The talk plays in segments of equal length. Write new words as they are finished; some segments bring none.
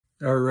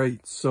All right,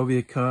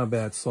 Soviet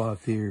Combat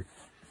Sloth here.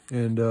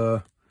 And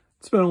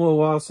it's been a little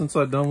while since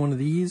I've done one of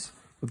these,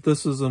 but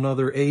this is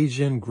another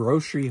Asian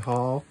grocery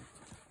haul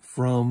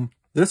from,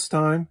 this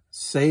time,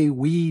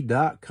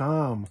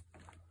 SayWe.com.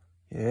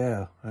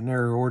 Yeah, I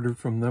never ordered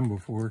from them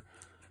before.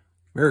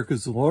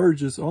 America's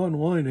largest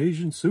online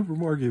Asian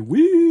supermarket.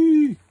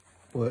 Whee!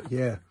 But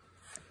yeah,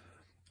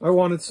 I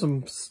wanted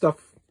some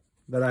stuff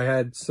that I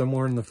had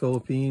somewhere in the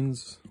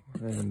Philippines,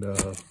 and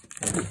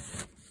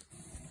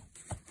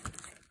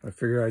I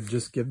figured I'd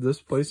just give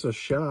this place a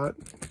shot.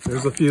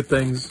 There's a few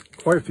things,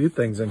 quite a few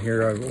things in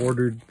here I've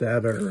ordered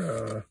that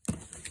are,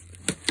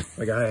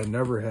 like I had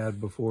never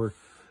had before.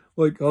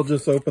 Like, I'll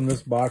just open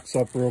this box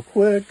up real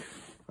quick.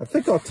 I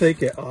think I'll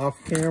take it off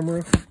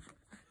camera.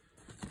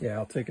 Yeah,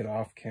 I'll take it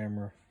off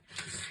camera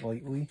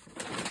slightly.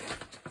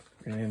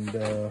 And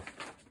then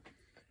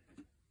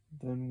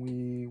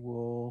we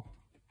will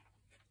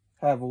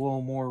have a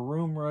little more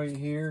room right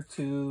here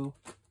to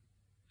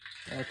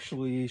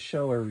actually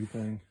show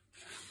everything.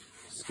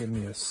 Just give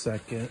me a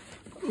second.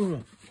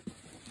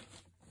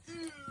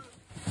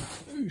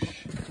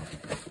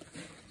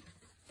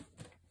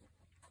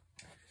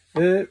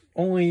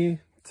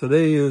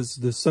 Today is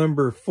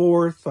December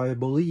 4th, I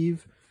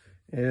believe.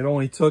 It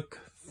only took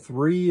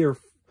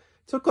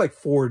like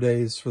 4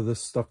 days for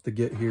this stuff to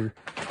get here.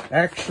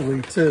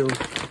 Actually, too,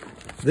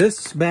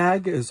 this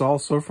bag is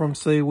also from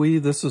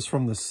SayWe. This is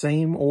from the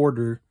same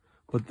order,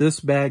 but this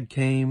bag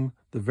came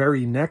the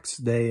very next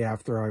day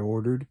after I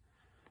ordered.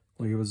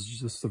 Like, it was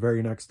just the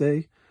very next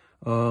day.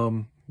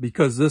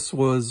 Because this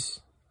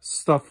was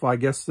stuff I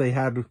guess they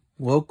had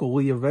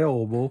locally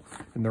available,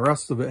 and the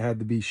rest of it had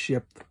to be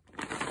shipped.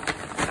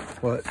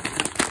 But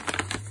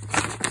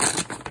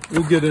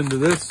we'll get into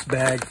this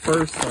bag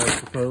first, I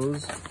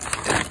suppose.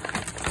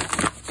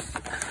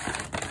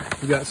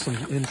 We got some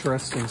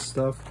interesting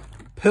stuff.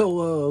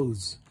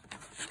 Pillows.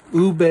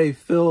 Ube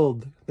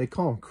filled. They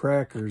call them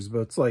crackers,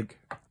 but it's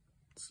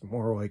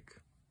more like,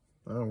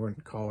 I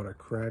wouldn't call it a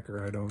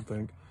cracker, I don't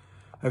think.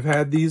 I've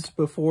had these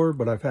before,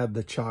 but I've had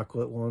the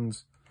chocolate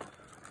ones.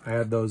 I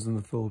had those in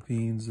the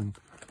Philippines,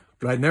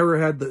 but I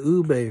never had the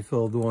ube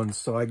filled ones,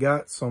 so I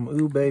got some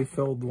ube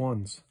filled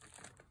ones.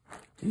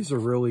 These are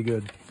really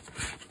good.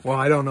 Well,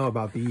 I don't know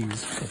about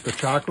these, but the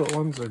chocolate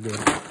ones are good.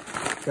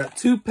 Got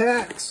 2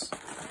 packs.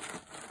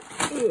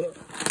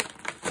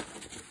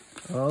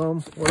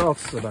 What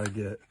else did I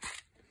get?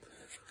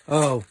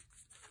 Oh,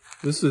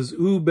 this is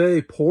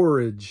ube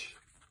porridge,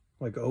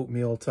 like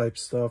oatmeal type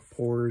stuff,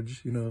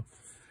 porridge, you know,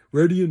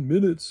 ready in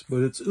minutes,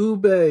 but it's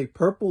ube,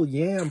 purple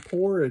yam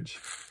porridge,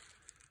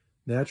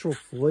 natural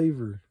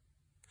flavor.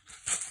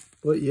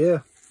 But yeah,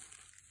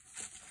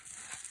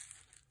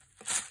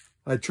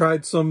 I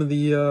tried some of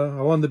the,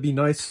 I wanted to be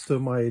nice to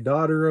my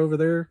daughter over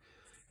there,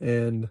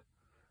 and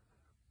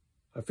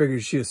I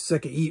figured she was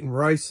sick of eating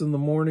rice in the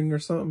morning or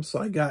something, so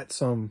I got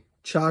some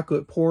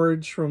chocolate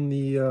porridge from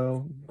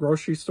the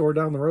grocery store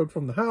down the road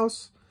from the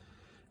house,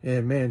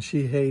 and man,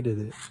 she hated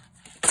it.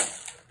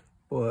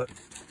 But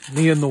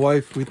me and the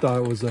wife, we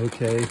thought it was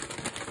okay.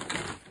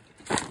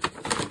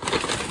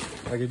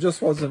 Like, it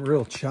just wasn't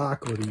real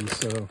chocolatey,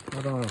 so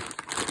I don't know.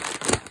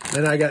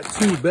 Then I got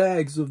 2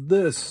 bags of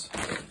this.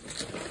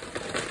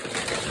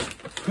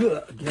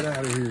 Get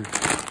out of here.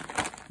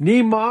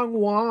 Nimong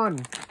Wan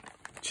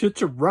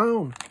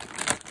Chicharron.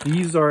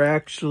 These are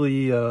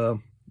actually, they're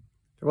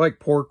like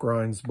pork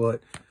rinds,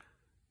 but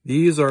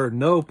these are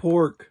no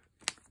pork.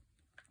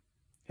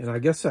 And I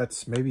guess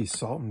that's maybe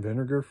salt and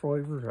vinegar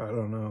flavor. I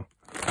don't know.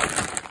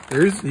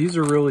 These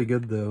are really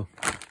good, though.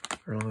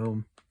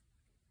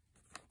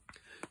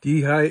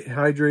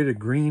 Dehydrated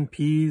green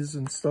peas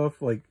and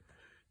stuff, like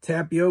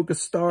tapioca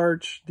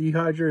starch,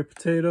 dehydrated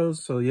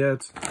potatoes. So yeah,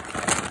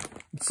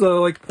 it's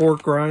like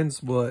pork rinds,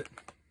 but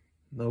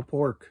no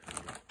pork.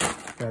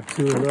 Got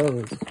 2 of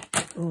those.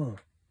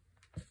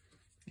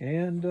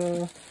 And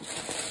it's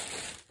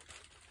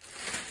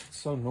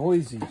so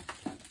noisy.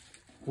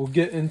 We'll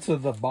get into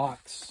the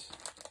box.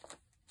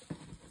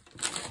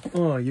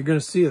 You're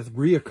gonna see a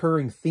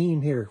reoccurring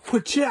theme here.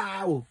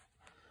 Wa-chow!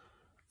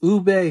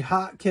 Ube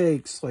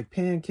hotcakes, like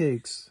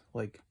pancakes.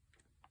 Like,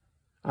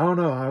 I don't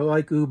know, I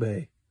like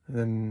ube.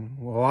 And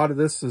a lot of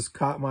this has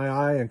caught my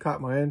eye and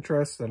caught my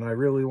interest, and I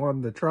really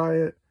wanted to try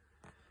it.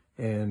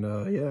 And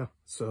yeah,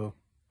 so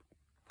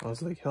I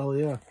was like, hell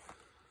yeah.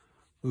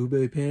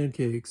 Ube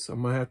pancakes, I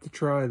might have to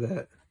try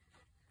that.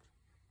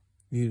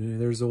 You know,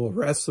 there's a little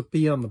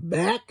recipe on the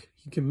back.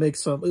 You can make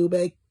some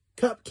ube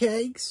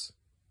cupcakes.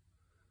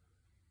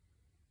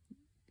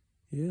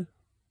 Yeah.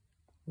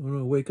 I don't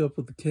know, wake up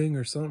with the king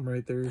or something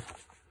right there.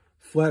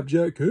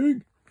 Flapjack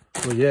king.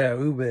 Well, yeah,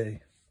 ube.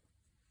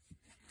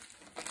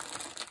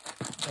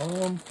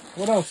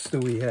 What else do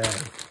we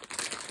have?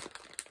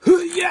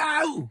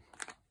 Hoo-yow!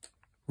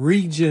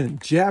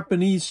 Regent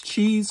Japanese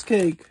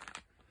cheesecake.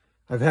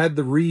 I've had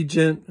the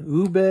Regent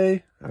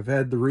ube. I've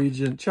had the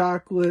Regent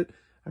chocolate.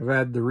 I've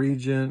had the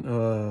Regent,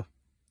 I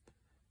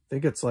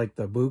think it's like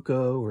the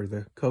buko or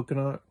the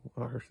coconut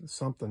or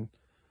something.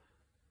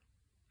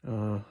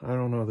 I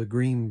don't know, the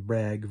green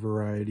bag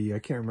variety. I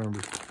can't remember.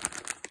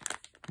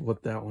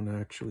 what that one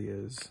actually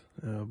is.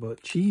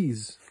 But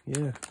cheese,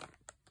 yeah.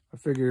 I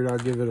figured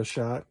I'd give it a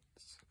shot.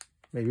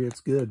 Maybe it's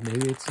good,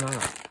 maybe it's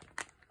not.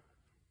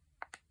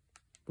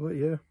 But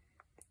yeah,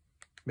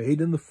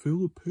 made in the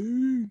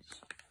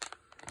Philippines.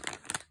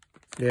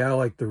 Yeah, I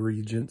like the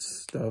Regent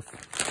stuff.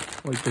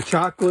 Like the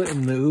chocolate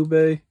and the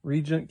ube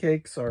Regent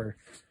cakes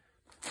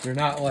they're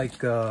not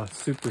like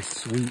super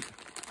sweet.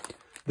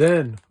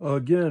 Then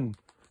again,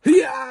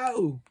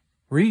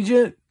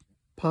 Regent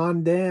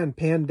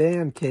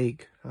Pandan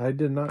cake. I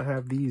did not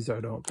have these, I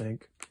don't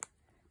think.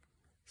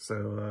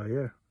 So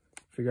yeah,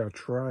 figure I'll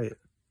try it.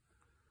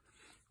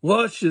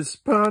 Luscious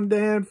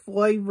pandan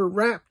flavor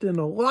wrapped in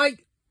a light,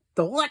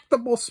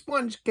 delectable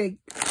sponge cake.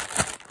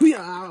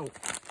 Wow.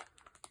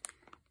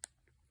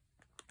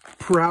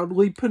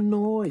 Proudly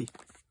Pinoy.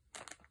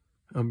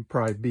 I'm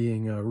probably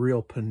being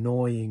real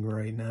Pinoying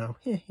right now.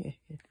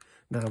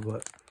 No,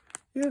 but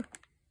yeah.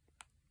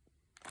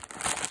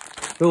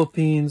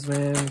 Philippines,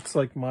 man, it's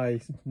like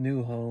my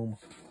new home.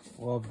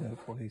 Love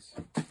that place.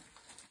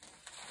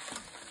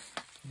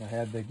 I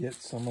had to get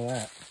some of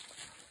that.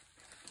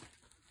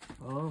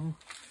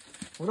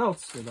 What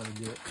else did I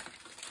get?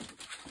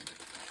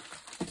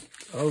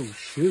 Oh,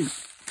 shoot.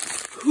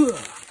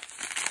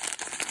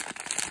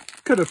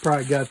 Could have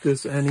probably got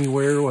this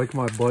anywhere, like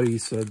my buddy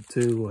said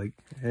too, like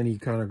any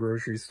kind of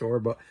grocery store,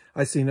 but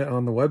I seen it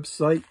on the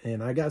website,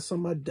 and I got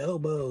some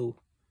adobo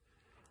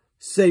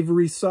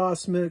savory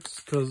sauce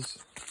mix, because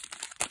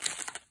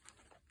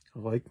I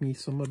like me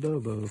some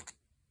adobo.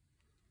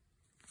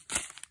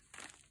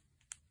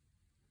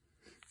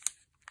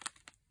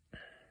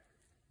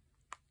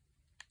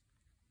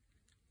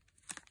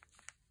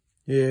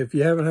 Yeah, if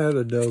you haven't had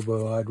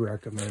adobo, I'd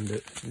recommend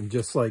it. And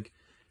just like,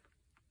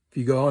 if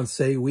you go on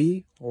Say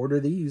We,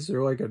 order these.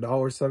 They're like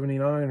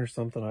 $1.79 or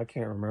something. I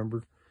can't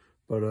remember.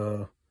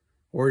 But,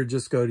 or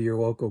just go to your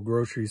local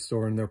grocery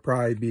store, and they'll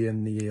probably be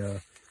in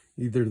the,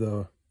 either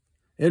the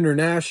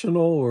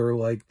international or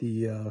like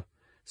the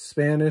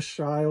Spanish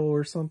aisle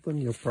or something.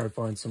 You'll probably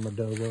find some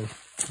adobo.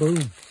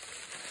 Boom.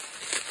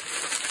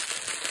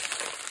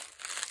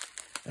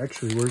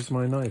 Actually, where's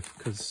my knife?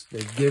 Because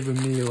they've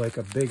given me like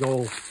a big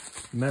old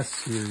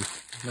mess here.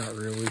 Not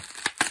really.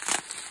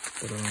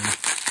 But,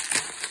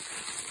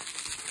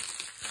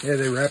 yeah,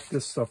 they wrap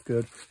this stuff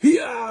good.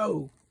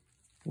 Yo!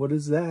 What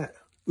is that?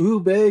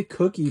 Ube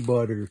cookie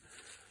butter.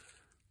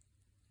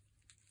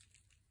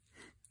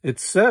 It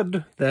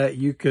said that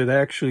you could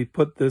actually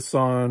put this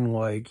on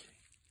like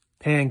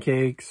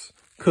pancakes,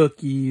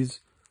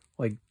 cookies,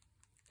 like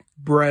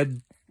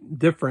bread,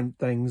 different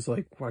things,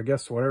 like I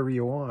guess whatever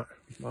you want.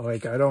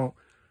 Like I don't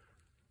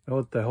know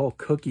what the hell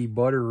cookie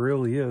butter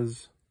really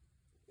is.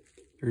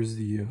 Here's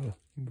the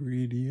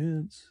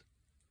ingredients.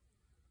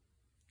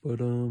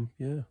 But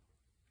yeah.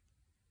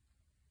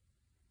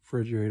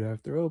 Refrigerate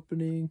after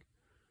opening.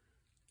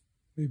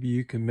 Maybe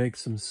you can make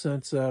some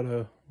sense out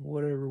of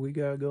whatever we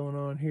got going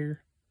on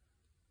here.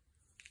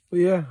 But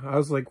yeah, I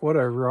was like,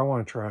 whatever, I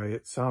want to try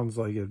it. Sounds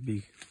like it'd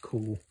be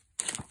cool.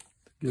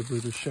 Give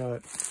it a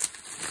shot.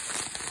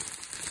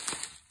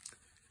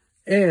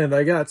 And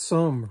I got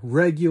some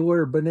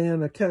regular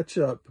banana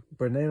ketchup,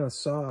 banana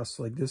sauce.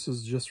 Like this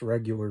is just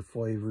regular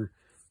flavor.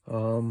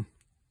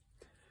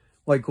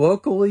 Like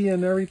locally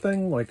and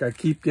everything, like I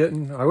keep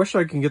getting, I wish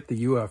I can get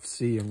the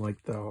UFC in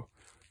like the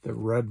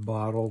red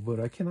bottle, but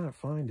I cannot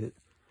find it.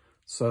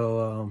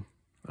 So,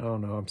 I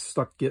don't know, I'm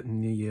stuck getting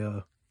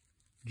the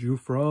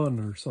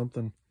Jufron or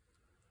something.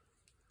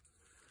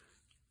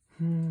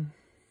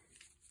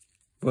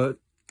 But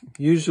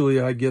usually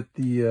I get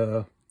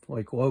the,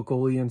 like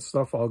locally and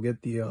stuff, I'll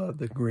get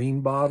the green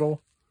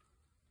bottle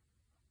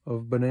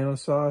of banana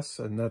sauce,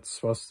 and that's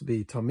supposed to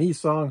be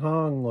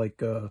Tamisanghang,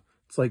 like,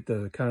 it's like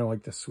the kind of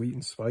like the sweet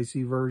and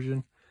spicy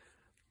version.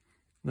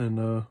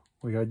 And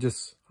like I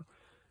just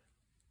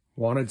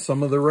wanted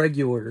some of the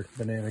regular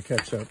banana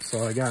ketchup,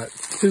 so I got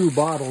 2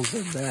 bottles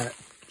of that.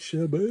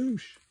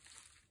 Shaboosh.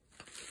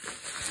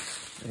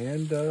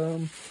 And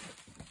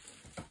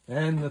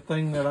the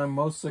thing that I'm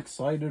most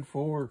excited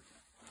for,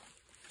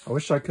 I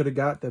wish I could have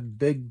got the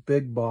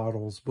big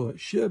bottles, but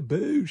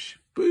shaboosh,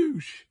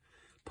 boosh.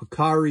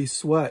 Pocari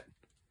Sweat.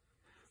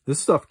 This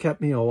stuff kept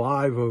me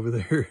alive over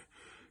there.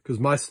 Because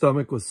my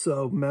stomach was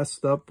so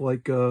messed up,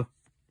 like,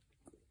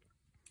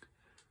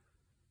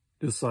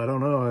 just, I don't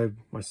know,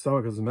 my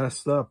stomach was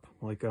messed up.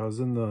 Like, I was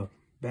in the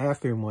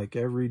bathroom, like,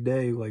 every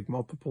day, like,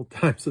 multiple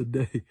times a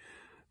day.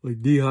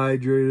 Like,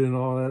 dehydrated and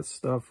all that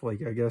stuff.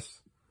 Like, I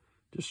guess,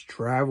 just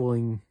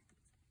traveling,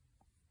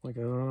 like,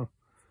 I don't know.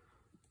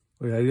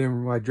 Like,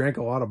 I drank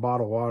a lot of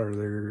bottled water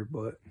there,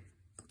 but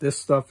this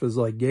stuff is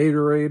like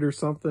Gatorade or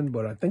something,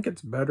 but I think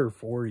it's better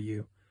for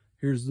you.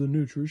 Here's the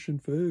nutrition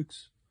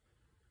fix.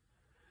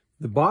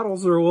 The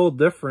bottles are a little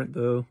different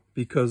though,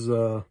 because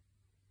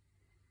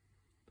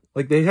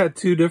like they had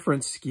 2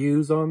 different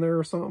SKUs on there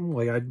or something.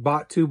 Like I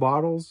bought 2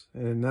 bottles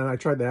and then I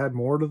tried to add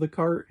more to the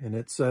cart and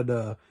it said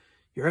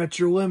you're at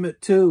your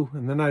limit too.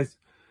 And then like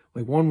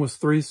one was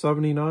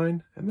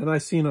 $3.79 and then I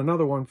seen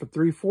another one for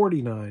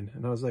 $3.49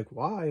 and I was like,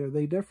 why are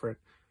they different?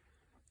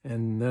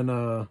 And then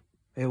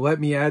it let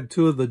me add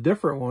 2 of the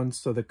different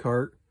ones to the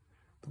cart.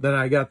 But then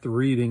I got the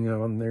reading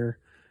on there.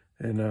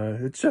 And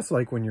it's just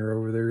like when you're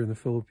over there in the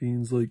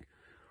Philippines, like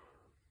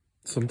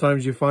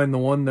sometimes you find the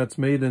one that's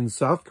made in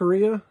South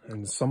Korea,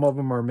 and some of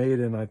them are made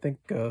in, I think,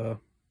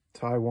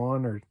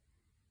 Taiwan, or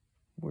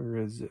where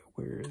is it?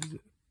 Where is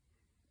it?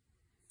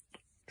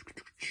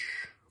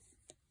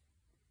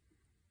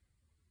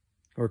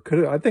 Or could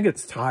it, I think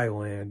it's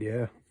Thailand,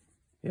 yeah.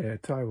 Yeah,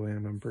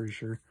 Thailand, I'm pretty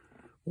sure.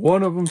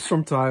 One of them's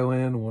from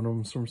Thailand, one of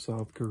them's from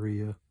South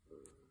Korea.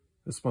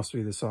 This must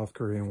be the South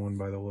Korean one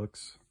by the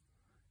looks.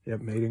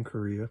 Yep, made in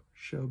Korea.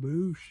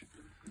 Shaboosh.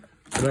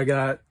 But I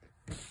got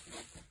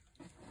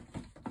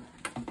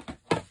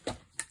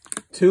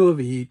 2 of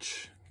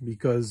each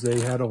because they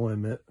had a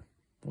limit.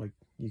 Like,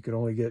 you could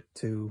only get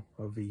 2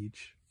 of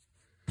each.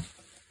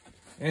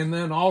 And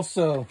then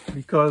also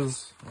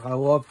because I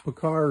love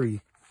Pocari,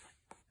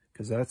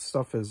 because that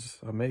stuff is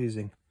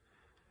amazing.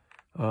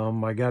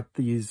 I got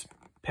these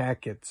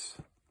packets.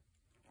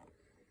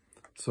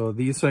 So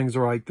these things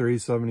are like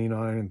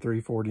 $3.79 and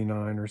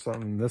 $3.49 or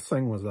something. This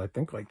thing was, I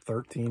think, like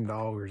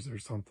 $13 or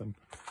something.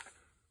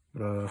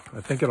 But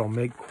I think it'll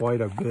make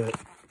quite a bit.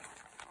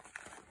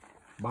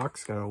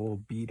 Box got a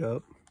little beat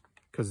up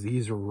because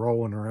these are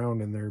rolling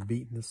around and they're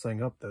beating this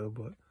thing up though.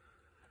 But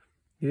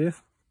yeah,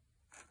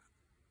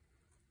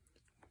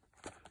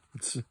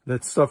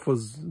 that stuff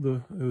was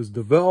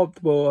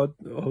developed by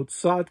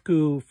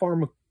Otsuka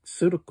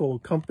Pharmaceutical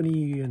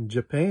Company in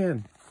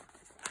Japan.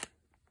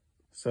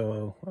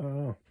 So, I don't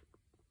know.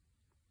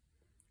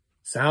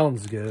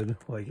 Sounds good.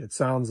 Like, it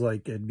sounds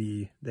like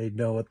they'd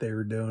know what they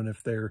were doing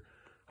if they're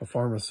a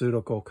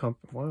pharmaceutical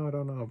company. Well, I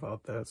don't know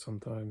about that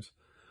sometimes.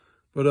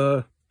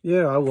 But,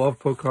 yeah, I love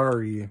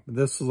Pocari.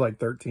 This is like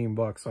 13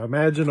 bucks. I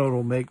imagine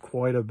it'll make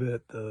quite a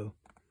bit, though.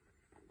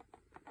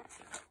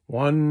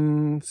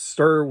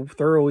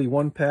 Thoroughly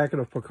 1 packet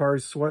of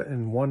Pocari Sweat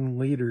and 1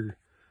 liter,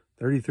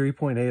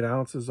 33.8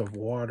 ounces of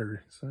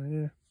water. So,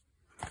 yeah.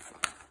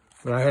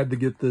 But I had to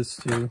get this,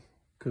 too,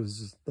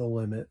 because the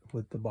limit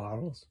with the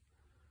bottles.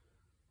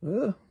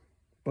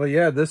 But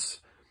yeah, this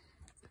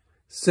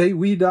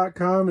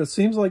SayWe.com, it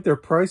seems like their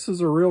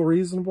prices are real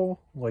reasonable.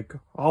 Like,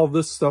 all of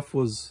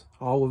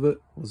it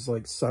was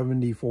like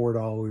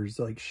 $74,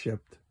 like,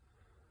 shipped.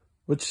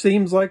 Which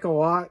seems like a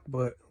lot,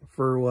 but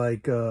for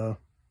like, you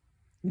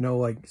know,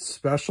 like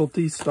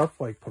specialty stuff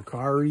like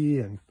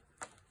Pocari and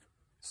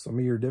some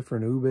of your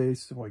different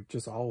ubes, like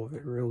just all of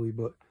it really.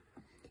 But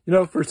you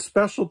know, for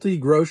specialty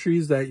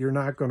groceries that you're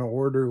not going to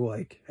order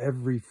like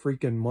every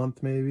freaking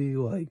month, maybe,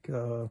 like,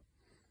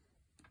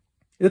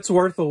 it's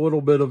worth a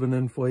little bit of an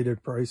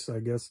inflated price, I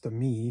guess, to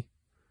me.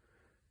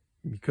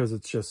 Because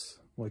it's just,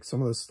 like,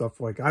 some of the stuff,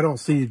 like, I don't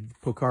see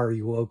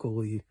Pocari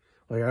locally.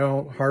 Like, I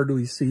don't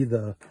hardly see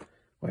I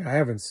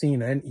haven't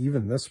seen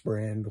even this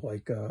brand.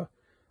 Like,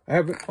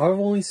 I've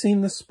only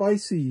seen the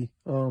spicy,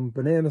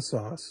 banana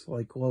sauce,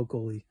 like,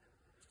 locally.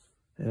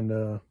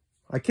 And,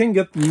 I can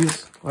get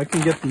these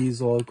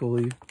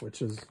locally,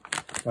 which is,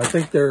 I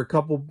think they're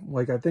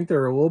I think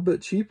they're a little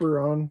bit cheaper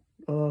on,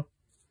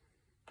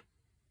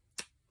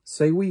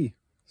 SayWe.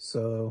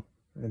 So,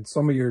 and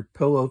some of your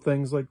pillow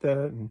things like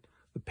that, and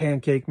the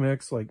pancake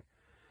mix, like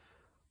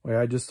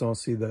I just don't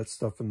see that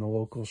stuff in the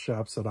local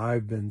shops that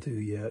I've been to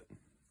yet.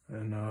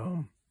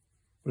 And,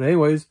 but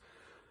anyways,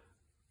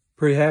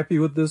 pretty happy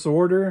with this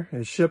order.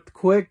 It shipped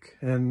quick,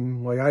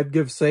 and like, I'd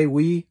give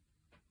SayWe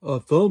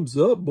a thumbs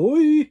up,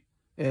 boy.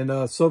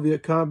 And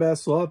Soviet Combat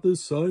Sloth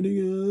is signing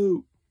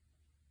out.